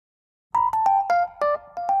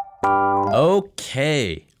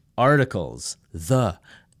Okay, articles, the,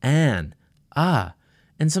 an, a,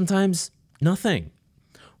 and sometimes nothing.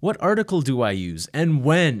 What article do I use, and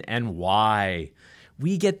when, and why?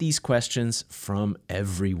 We get these questions from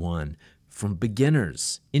everyone, from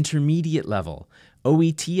beginners, intermediate level,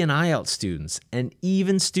 OET and IELTS students, and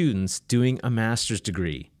even students doing a master's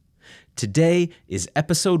degree. Today is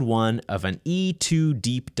episode 1 of an E2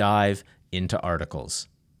 deep dive into articles.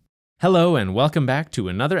 Hello and welcome back to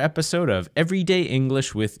another episode of Everyday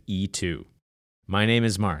English with E2. My name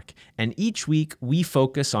is Mark, and each week we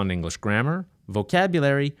focus on English grammar,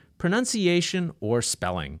 vocabulary, pronunciation, or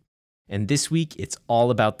spelling. And this week it's all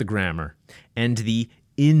about the grammar and the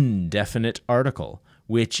indefinite article,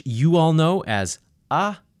 which you all know as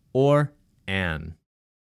a or an.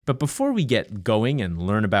 But before we get going and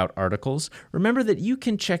learn about articles, remember that you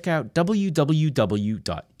can check out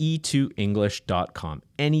www.e2english.com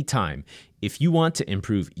anytime if you want to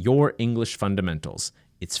improve your English fundamentals.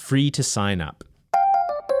 It's free to sign up.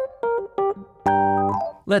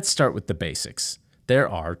 Let's start with the basics. There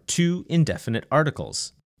are 2 indefinite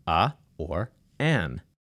articles, a or an.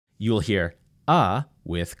 You'll hear a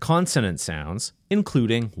with consonant sounds,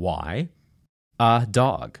 including Y, a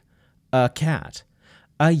dog, a cat,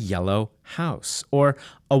 a yellow house, or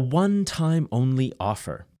a one-time only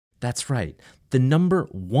offer. That's right, the number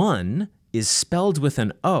 1 is spelled with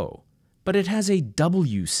an O, but it has a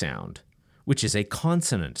W sound, which is a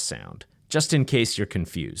consonant sound, just in case you're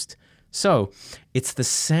confused. So, it's the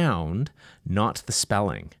sound, not the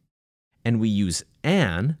spelling. And we use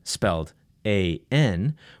an, spelled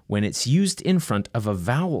A-N, when it's used in front of a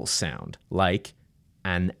vowel sound, like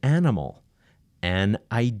an animal, an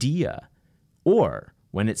idea, or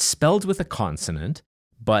when it's spelled with a consonant,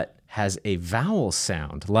 but has a vowel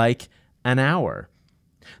sound, like an hour.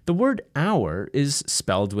 The word hour is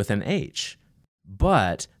spelled with an H,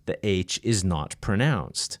 but the H is not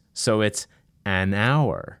pronounced, so it's an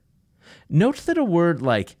hour. Note that a word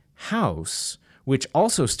like house, which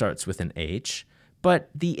also starts with an H, but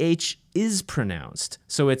the H is pronounced,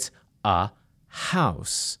 so it's a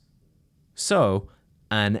house. So,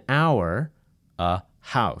 an hour, a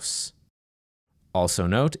house. Also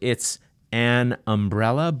note, it's an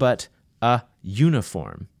umbrella, but a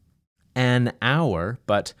uniform. An hour,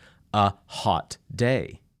 but a hot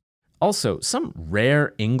day. Also, some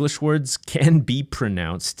rare English words can be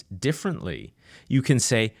pronounced differently. You can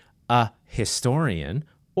say a historian,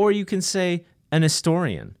 or you can say an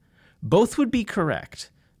historian. Both would be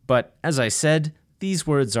correct, but as I said, these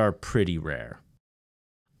words are pretty rare.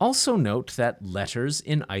 Also note that letters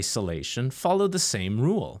in isolation follow the same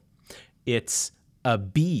rule. It's a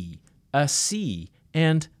B, a C,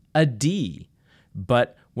 and a D.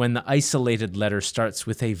 But when the isolated letter starts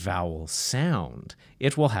with a vowel sound,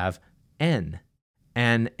 it will have N,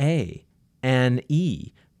 an A, an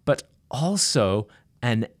E, but also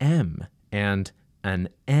an M and an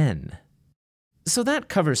N. So that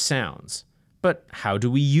covers sounds. But how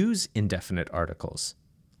do we use indefinite articles?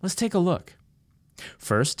 Let's take a look.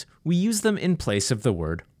 First, we use them in place of the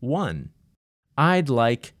word one. I'd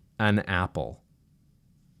like an apple.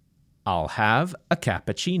 I'll have a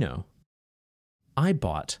cappuccino. I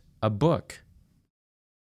bought a book.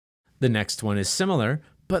 The next one is similar,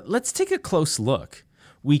 but let's take a close look.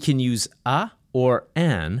 We can use a or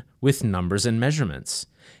an with numbers and measurements.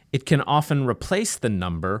 It can often replace the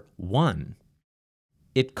number 1.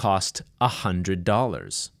 It cost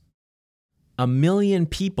 $100. 1 million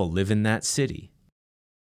people live in that city.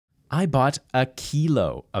 I bought a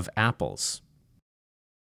kilo of apples.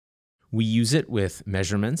 We use it with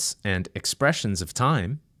measurements and expressions of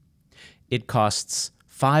time. It costs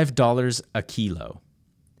 $5 a kilo.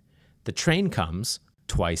 The train comes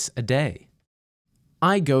twice a day.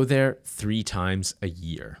 I go there 3 times a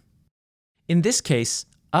year. In this case,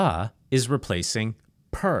 a is replacing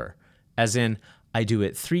per, as in I do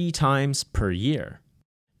it 3 times per year.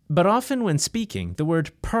 But often when speaking, the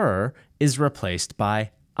word per is replaced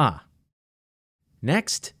by a.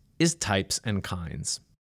 Next is types and kinds.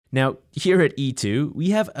 Now, here at E2, we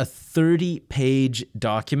have a 30-page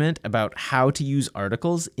document about how to use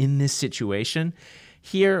articles in this situation.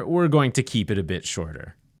 Here, we're going to keep it a bit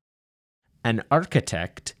shorter. An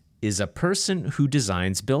architect is a person who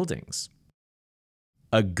designs buildings.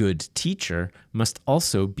 A good teacher must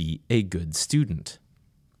also be a good student.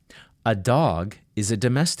 A dog is a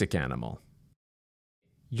domestic animal.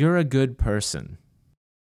 You're a good person.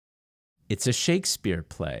 It's a Shakespeare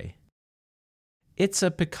play. It's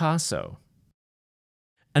a Picasso.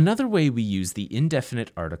 Another way we use the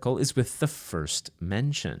indefinite article is with the first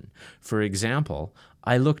mention. For example,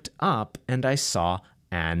 I looked up and I saw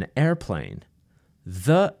an airplane.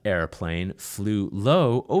 The airplane flew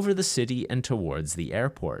low over the city and towards the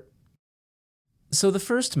airport. So the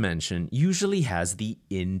first mention usually has the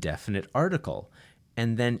indefinite article,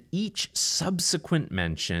 and then each subsequent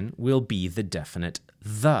mention will be the definite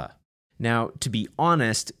the. Now, to be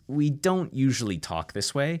honest, we don't usually talk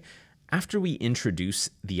this way. After we introduce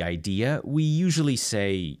the idea, we usually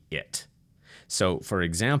say it. So, for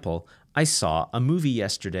example, I saw a movie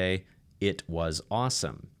yesterday. It was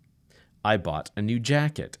awesome. I bought a new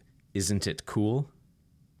jacket. Isn't it cool?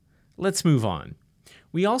 Let's move on.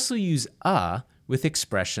 We also use a with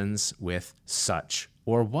expressions with such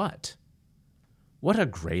or what. What a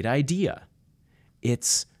great idea.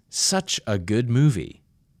 It's such a good movie.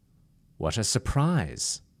 What a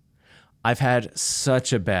surprise. I've had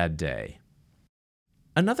such a bad day.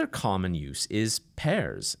 Another common use is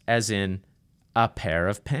pairs, as in a pair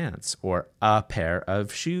of pants, or a pair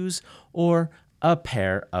of shoes, or a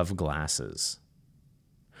pair of glasses.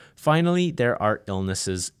 Finally, there are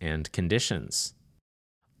illnesses and conditions.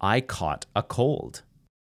 I caught a cold.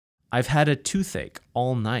 I've had a toothache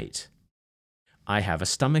all night. I have a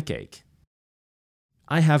stomachache.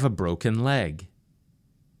 I have a broken leg.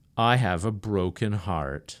 I have a broken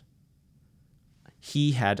heart.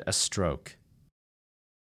 He had a stroke.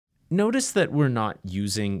 Notice that we're not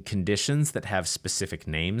using conditions that have specific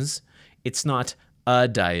names. It's not a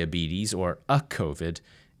diabetes or a COVID.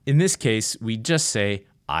 In this case, we just say,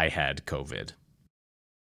 I had COVID.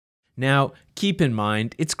 Now, keep in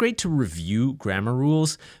mind, it's great to review grammar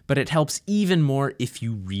rules, but it helps even more if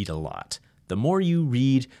you read a lot. The more you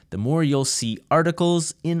read, the more you'll see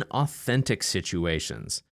articles in authentic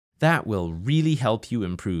situations. That will really help you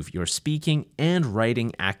improve your speaking and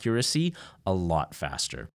writing accuracy a lot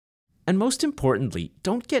faster. And most importantly,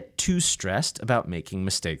 don't get too stressed about making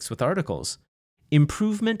mistakes with articles.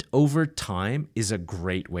 Improvement over time is a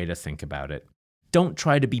great way to think about it. Don't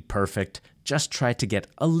try to be perfect, just try to get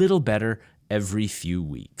a little better every few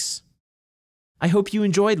weeks. I hope you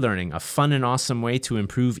enjoyed learning a fun and awesome way to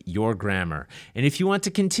improve your grammar. And if you want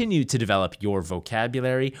to continue to develop your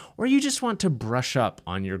vocabulary, or you just want to brush up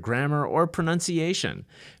on your grammar or pronunciation,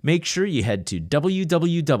 make sure you head to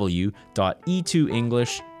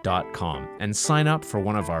www.e2english.com and sign up for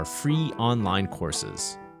one of our free online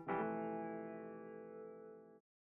courses.